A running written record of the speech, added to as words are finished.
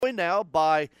joined now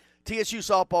by TSU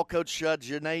softball coach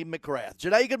Janae McGrath.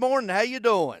 Janae, good morning. How you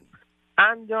doing?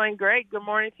 I'm doing great. Good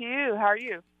morning to you. How are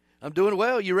you? I'm doing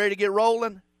well. You ready to get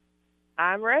rolling?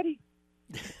 I'm ready.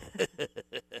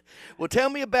 Well, tell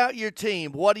me about your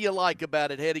team. What do you like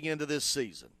about it heading into this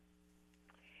season?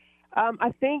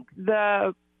 I think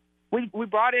we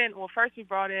brought in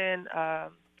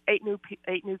eight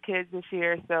new kids this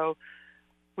year. So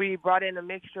we brought in a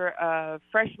mixture of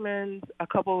freshmen, a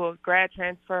couple of grad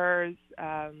transfers,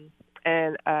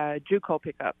 and a JUCO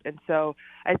pickup. And so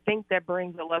I think that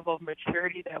brings a level of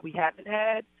maturity that we haven't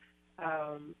had.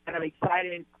 And I'm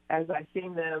excited as I've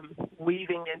seen them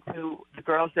weaving into the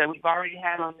girls that we've already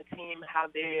had on the team, how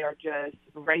they are just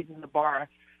raising the bar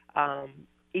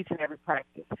each and every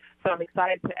practice. So I'm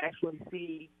excited to actually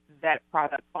see that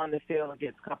product on the field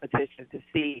against competition to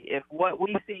see if what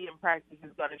we see in practice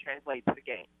is going to translate to the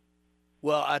game.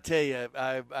 Well, I tell you,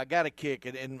 I got a kick,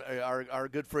 and our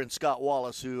good friend Scott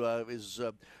Wallace, who is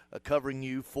covering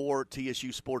you for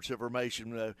TSU Sports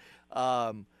Information,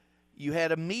 you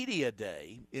had a media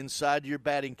day inside your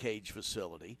batting cage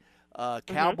facility.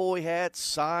 Cowboy hats,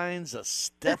 signs, a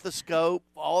stethoscope,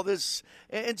 all this,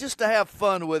 and just to have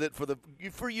fun with it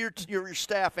for your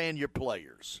staff and your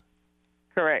players.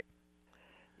 Correct.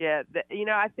 Yeah,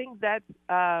 I think that's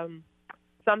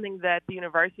something that the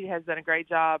university has done a great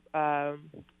job.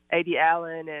 A.D.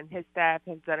 Allen and his staff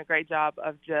has done a great job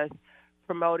of just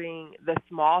promoting the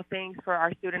small things for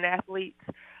our student athletes.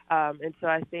 And so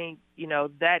I think,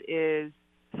 that is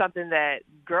something that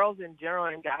girls in general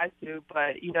and guys do.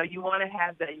 But, you want to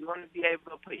have that. You want to be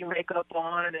able to put your makeup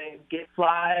on and get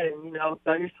fly and,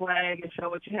 throw your swag and show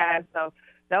what you have. So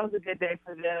that was a good day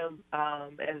for them.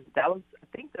 And that was, I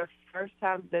think, the first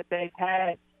time that they've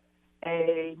had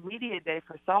a media day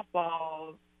for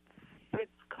softball since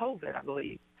COVID, I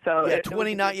believe. So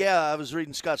yeah, I was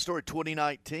reading Scott's story,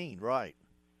 2019, right.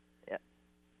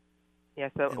 Yeah,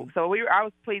 so I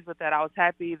was pleased with that. I was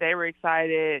happy. They were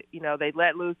excited. They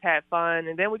let loose, had fun,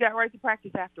 and then we got right to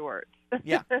practice afterwards.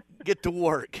 Yeah, get to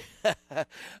work.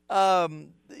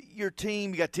 Your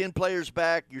team, you got 10 players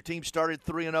back. Your team started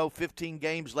 3-0, 15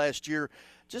 games last year.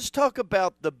 Just talk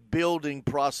about the building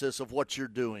process of what you're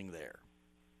doing there.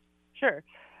 Sure.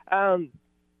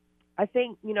 I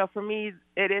think, for me,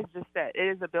 it is just that.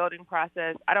 It is a building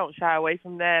process. I don't shy away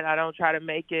from that. I don't try to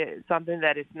make it something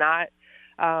that it's not.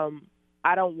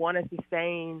 I don't want to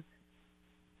sustain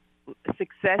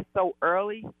success so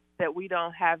early that we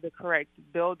don't have the correct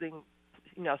building,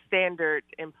 standard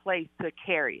in place to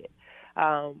carry it.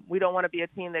 We don't want to be a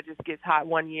team that just gets hot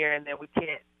one year and then we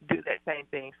can't do that same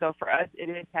thing. So for us, it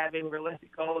is having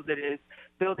realistic goals. It is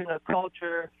building a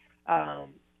culture,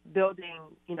 building,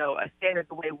 a standard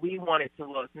the way we want it to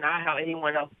look, not how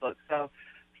anyone else looks. So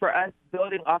for us,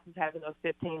 building off of having those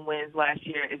 15 wins last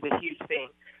year is a huge thing.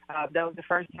 That was the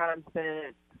first time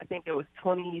since, I think it was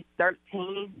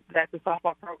 2013, that the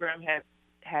softball program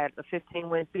had a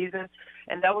 15-win season,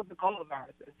 and that was the goal of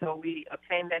ours. And so we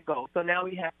obtained that goal. So now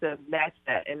we have to match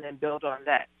that and then build on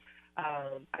that.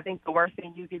 I think the worst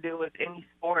thing you can do with any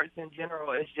sports in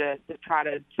general is just to try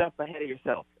to jump ahead of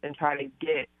yourself and try to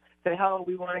say, oh,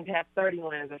 we want to have 30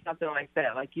 wins or something like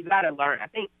that. Like, you got to learn. I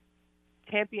think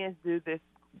champions do this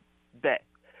best.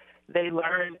 They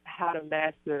learn how to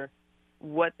master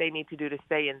what they need to do to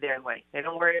stay in their lane. They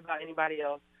don't worry about anybody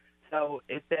else. So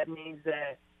if that means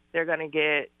that they're going to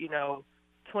get,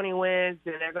 20 wins,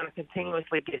 then they're going to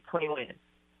continuously get 20 wins.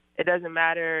 It doesn't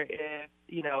matter if,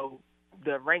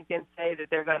 the rankings say that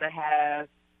they're going to have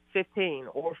 15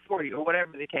 or 40 or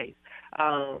whatever the case.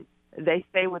 They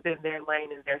stay within their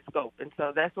lane and their scope. And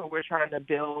so that's what we're trying to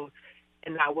build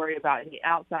and not worry about any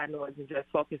outside noise and just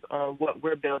focus on what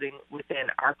we're building within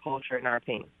our culture and our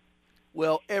team.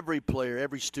 Well, every player,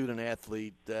 every student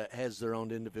athlete has their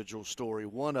own individual story.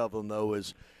 One of them, though,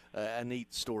 is a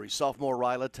neat story. Sophomore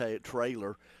Ryla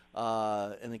Traylor,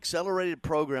 an accelerated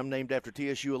program named after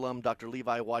TSU alum Dr.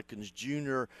 Levi Watkins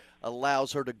Jr.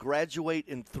 allows her to graduate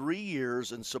in 3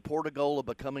 years and support a goal of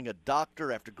becoming a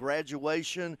doctor after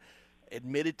graduation,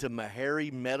 admitted to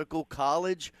Meharry Medical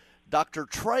College. Dr.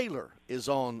 Traylor is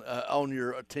on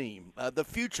your team, the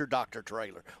future Dr.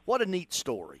 Traylor. What a neat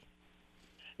story.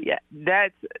 Yeah,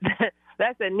 that's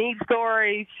a neat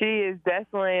story. She is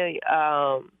definitely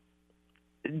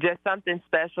just something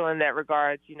special in that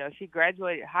regard. She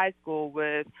graduated high school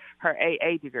with her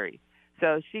AA degree.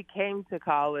 So she came to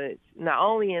college not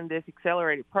only in this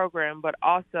accelerated program, but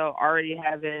also already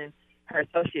having her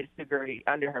associate's degree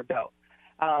under her belt.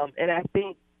 And I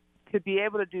think to be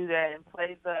able to do that and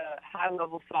play the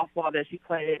high-level softball that she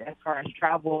played as far as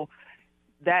travel,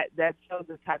 that shows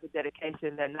the type of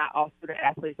dedication that not all student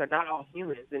athletes or not all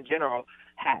humans in general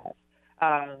have.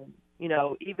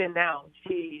 Even now,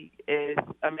 she is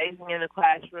amazing in the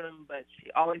classroom, but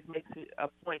she always makes it a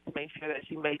point to make sure that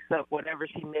she makes up whatever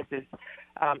she misses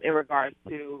in regards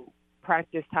to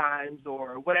practice times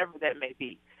or whatever that may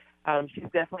be. She's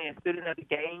definitely a student of the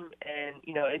game, and,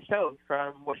 it shows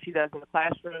from what she does in the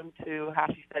classroom to how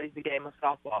she studies the game of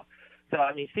softball. So,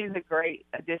 she's a great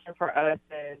addition for us,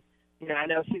 and, I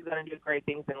know she's going to do great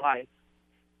things in life.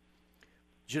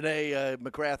 Janae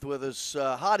McGrath with us.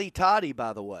 Hottie Toddy,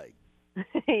 by the way.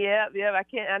 Yeah.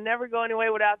 I never go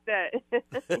anywhere without that.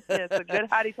 It's a good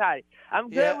hottie toddy. I'm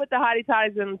good with the hottie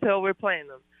toddies until we're playing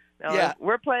them. Now, if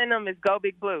we're playing them, it's Go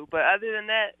Big Blue. But other than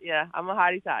that, I'm a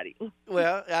hottie toddy.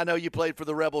 Well, I know you played for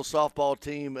the Rebel softball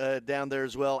team down there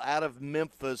as well, out of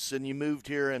Memphis, and you moved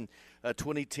here in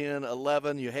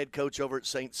 2010-11. You're head coach over at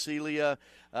St. Celia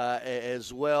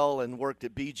as well, and worked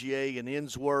at BGA and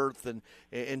Innsworth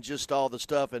and just all the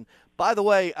stuff. And by the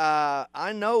way,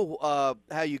 I know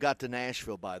how you got to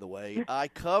Nashville, by the way. I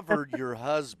covered your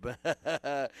husband,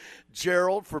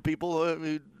 Gerald, for people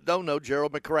who don't know,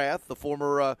 Gerald McGrath, the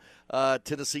former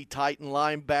Tennessee Titan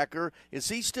linebacker. Is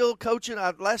he still coaching?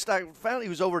 Last I found he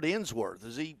was over at Innsworth.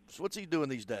 What's he doing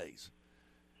these days?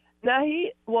 No,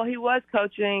 he was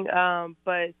coaching,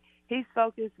 but he's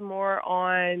focused more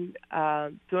on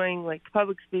doing like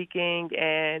public speaking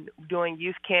and doing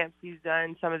youth camps. He's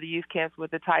done some of the youth camps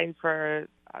with the Titans for,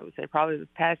 I would say, probably the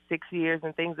past 6 years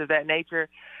and things of that nature.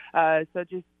 So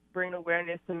just bring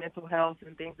awareness to mental health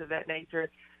and things of that nature.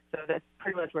 So that's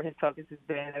pretty much where his focus has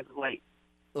been as of late.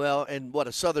 Well, and what,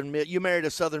 you married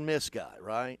a Southern Miss guy,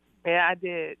 right? Yeah, I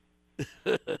did.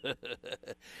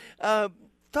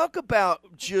 Talk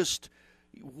about just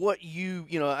what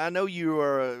I know you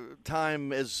are a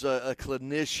time as a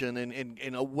clinician and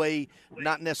in a way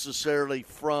not necessarily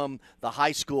from the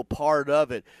high school part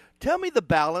of it. Tell me the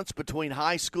balance between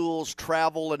high schools,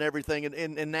 travel, and everything,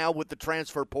 and now with the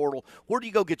transfer portal, where do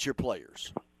you go get your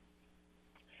players?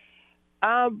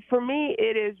 For me,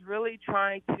 it is really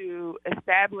trying to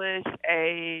establish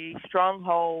a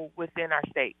stronghold within our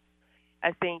state.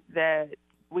 I think that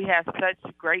we have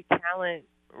such great talent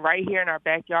right here in our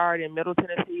backyard in Middle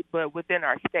Tennessee, but within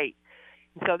our state.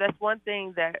 So that's one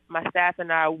thing that my staff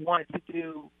and I want to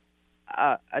do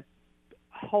a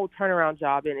whole turnaround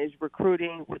job in, is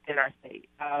recruiting within our state.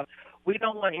 We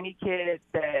don't want any kid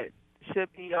that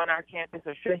should be on our campus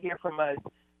or should hear from us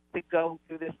to go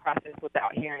through this process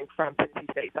without hearing from Tennessee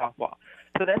State softball.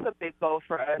 So that's a big goal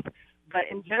for us. But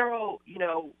in general,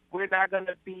 we're not going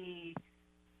to be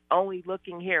only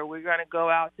looking here. We're going to go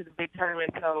out to the big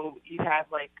tournament. So you have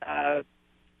like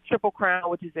Triple Crown,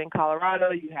 which is in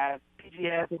Colorado. You have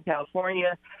PGF in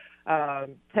California,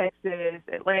 Texas,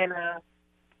 Atlanta,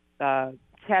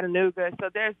 Chattanooga. So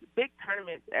there's big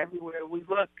tournaments everywhere. We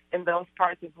look in those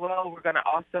parts as well. We're going to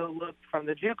also look from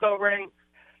the JUCO ranks.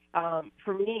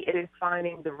 For me, it is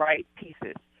finding the right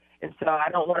pieces. And so I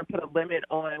don't want to put a limit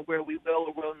on where we will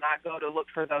or will not go to look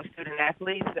for those student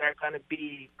athletes that are going to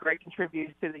be great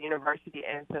contributors to the university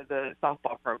and to the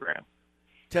softball program.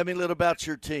 Tell me a little about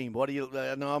your team. What do you?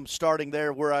 I know I'm starting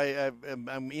there where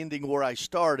I'm ending where I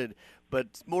started, but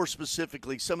more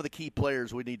specifically, some of the key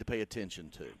players we need to pay attention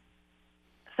to.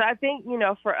 So I think,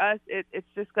 for us, it's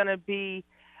just going to be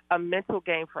a mental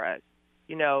game for us.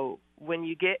 When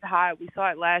you get high, we saw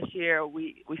it last year.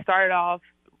 We started off,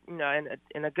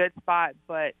 in a good spot,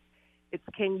 but it's,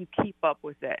 can you keep up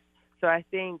with that? So I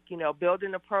think,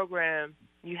 building a program,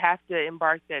 you have to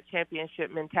embark that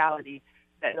championship mentality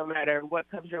that no matter what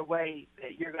comes your way,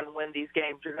 that you're going to win these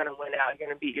games, you're going to win out, you're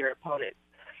going to beat your opponents.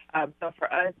 So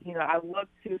for us, I look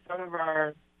to some of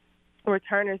our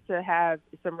returners to have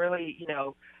some really,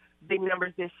 big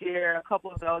numbers this year. A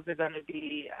couple of those are going to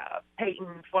be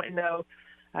Peyton Fontenot.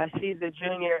 She's a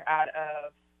junior out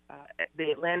of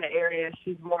the Atlanta area.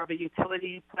 She's more of a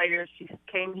utility player. She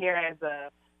came here as a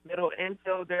middle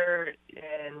infielder,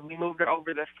 and we moved her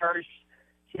over to first.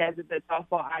 She has a good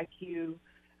softball IQ.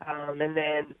 And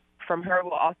then from her,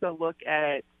 we'll also look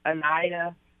at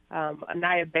Anaya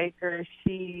Baker.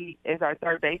 She is our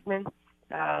third baseman.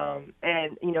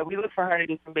 And, we look for her to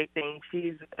do some big things.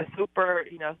 She's a super,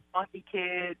 spunky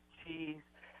kid. She's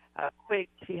quick.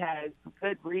 She has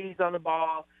good reads on the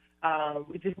ball.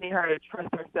 We just need her to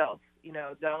trust herself.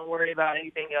 Don't worry about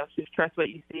anything else. Just trust what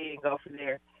you see and go from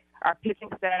there. Our pitching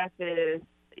staff is,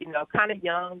 kind of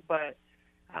young, but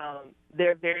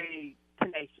they're very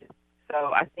tenacious.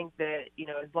 So I think that,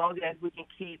 as long as we can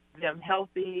keep them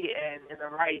healthy and in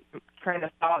the right train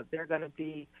of thought, they're going to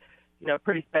be,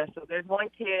 pretty special. There's one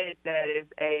kid that is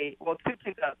two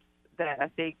pickups that I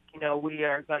think, we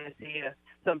are going to see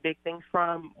some big things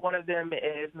from. One of them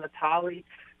is Natali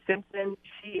Simpson.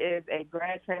 She is a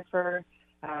grad transfer.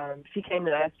 She came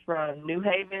to us from New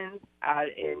Haven out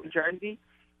in New Jersey.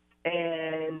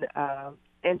 And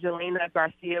Angelina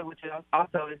Garcia, which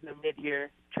also is a mid-year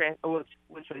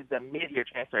which was a mid-year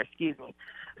transfer, excuse me.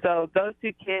 So those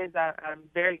two kids, I'm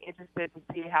very interested to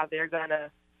see how they're going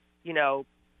to,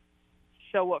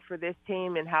 show up for this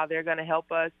team and how they're going to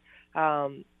help us.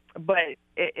 But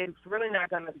it's really not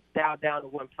going to dial down to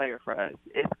one player for us.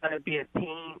 It's going to be a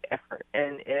team effort.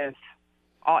 And if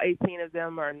all 18 of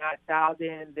them are not dialed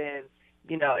in, then,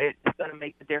 it's going to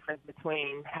make the difference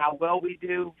between how well we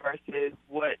do versus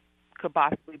what could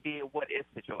possibly be a what-if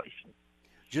situation.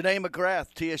 Janae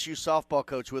McGrath, TSU softball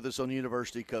coach, with us on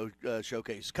University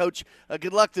Showcase. Coach,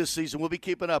 good luck this season. We'll be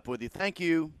keeping up with you. Thank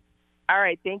you. All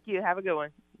right, thank you. Have a good one.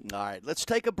 All right, let's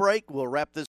take a break. We'll wrap this